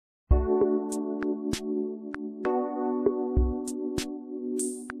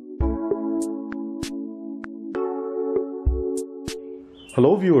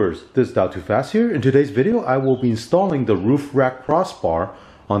Hello viewers, this is Too Fast here. In today's video, I will be installing the roof rack crossbar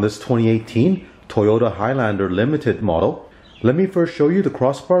on this 2018 Toyota Highlander Limited model. Let me first show you the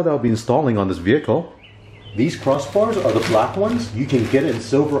crossbar that I'll be installing on this vehicle. These crossbars are the black ones. You can get it in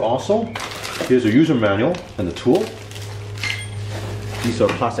silver also. Here's a user manual and the tool. These are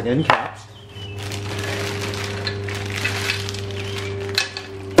plastic end caps.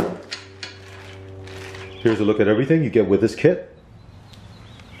 Here's a look at everything you get with this kit.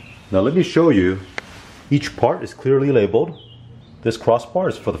 Now let me show you, each part is clearly labeled. This crossbar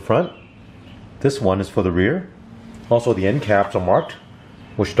is for the front, this one is for the rear. Also the end caps are marked,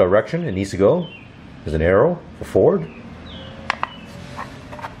 which direction it needs to go. There's an arrow for forward.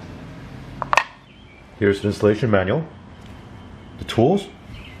 Here's the installation manual, the tools.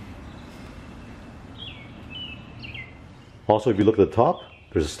 Also if you look at the top,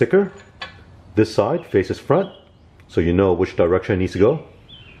 there's a sticker. This side faces front, so you know which direction it needs to go.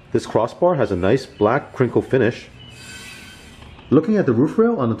 This crossbar has a nice black crinkle finish. Looking at the roof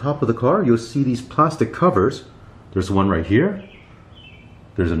rail on the top of the car, you'll see these plastic covers. There's one right here.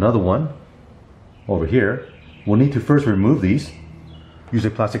 There's another one over here. We'll need to first remove these. Use a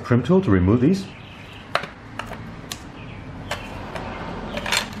plastic trim tool to remove these.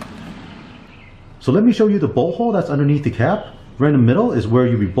 So let me show you the bolt hole that's underneath the cap. Right in the middle is where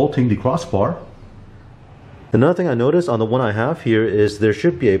you'll be bolting the crossbar. Another thing I noticed on the one I have here is there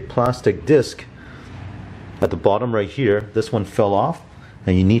should be a plastic disc at the bottom right here. This one fell off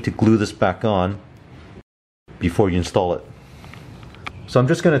and you need to glue this back on before you install it. So I'm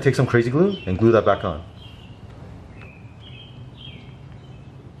just going to take some crazy glue and glue that back on.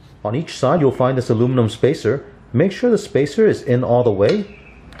 On each side you'll find this aluminum spacer. Make sure the spacer is in all the way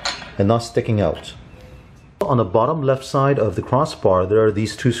and not sticking out. On the bottom left side of the crossbar there are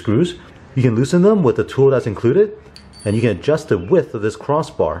these two screws. You can loosen them with the tool that's included, and you can adjust the width of this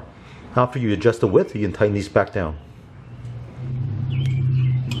crossbar. After you adjust the width, you can tighten these back down.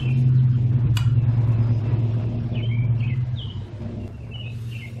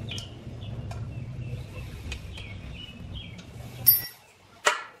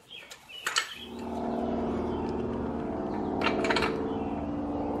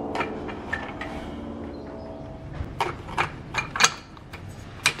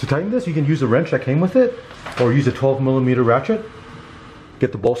 To tighten this, you can use a wrench that came with it, or use a 12mm ratchet.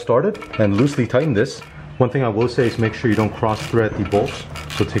 Get the bolt started and loosely tighten this. One thing I will say is make sure you don't cross thread the bolts,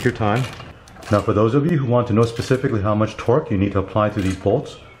 so take your time. Now for those of you who want to know specifically how much torque you need to apply to these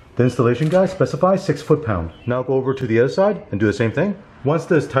bolts, the installation guide specifies 6 foot-pound. Now go over to the other side and do the same thing. Once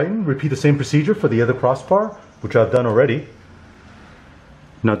this is tightened, repeat the same procedure for the other crossbar, which I've done already.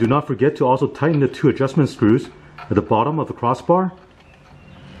 Now do not forget to also tighten the two adjustment screws at the bottom of the crossbar.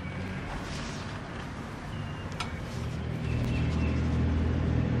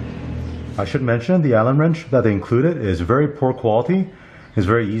 I should mention the Allen wrench that they included is very poor quality. It's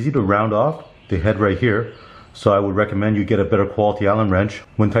very easy to round off the head right here. So I would recommend you get a better quality Allen wrench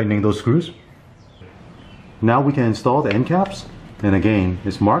when tightening those screws. Now we can install the end caps. And again,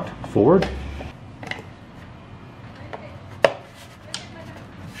 it's marked forward.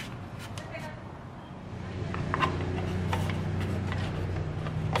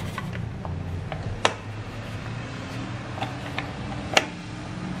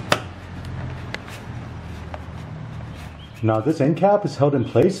 Now this end cap is held in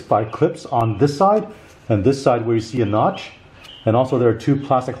place by clips on this side and this side where you see a notch. And also there are two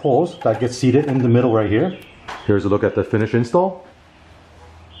plastic holes that get seated in the middle right here. Here's a look at the finished install.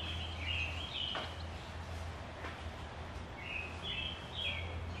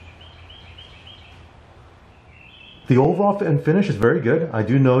 The overall fit and finish is very good. I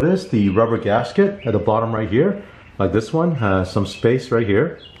do notice the rubber gasket at the bottom right here, like this one, has some space right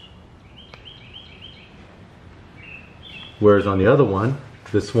here. Whereas on the other one,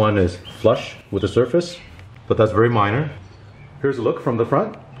 this one is flush with the surface, but that's very minor. Here's a look from the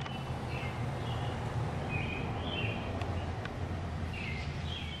front.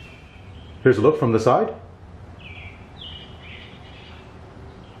 Here's a look from the side.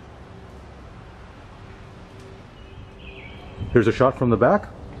 Here's a shot from the back.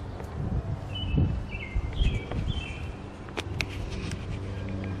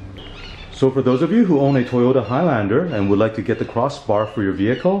 So for those of you who own a Toyota Highlander and would like to get the crossbar for your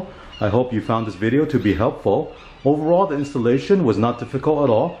vehicle, I hope you found this video to be helpful. Overall, the installation was not difficult at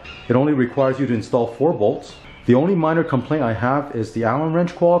all. It only requires you to install 4 bolts. The only minor complaint I have is the Allen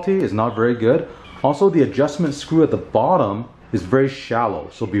wrench quality is not very good. Also, the adjustment screw at the bottom is very shallow,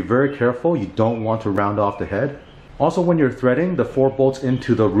 so be very careful. You don't want to round off the head. Also, when you're threading the 4 bolts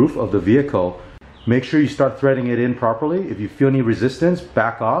into the roof of the vehicle, Make sure you start threading it in properly. If you feel any resistance,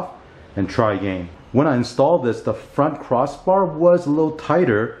 back off and try again. When I installed this, the front crossbar was a little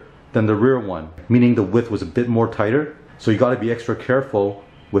tighter than the rear one, meaning the width was a bit more tighter. So you got to be extra careful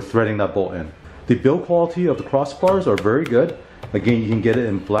with threading that bolt in. The build quality of the crossbars are very good. Again, you can get it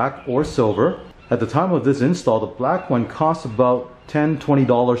in black or silver. At the time of this install, the black one costs about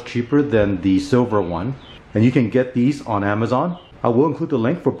 $10–20 cheaper than the silver one. And you can get these on Amazon. I will include the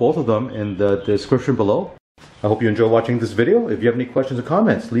link for both of them in the description below. I hope you enjoy watching this video. If you have any questions or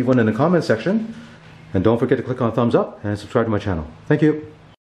comments, leave one in the comment section. And don't forget to click on the thumbs up and subscribe to my channel. Thank you.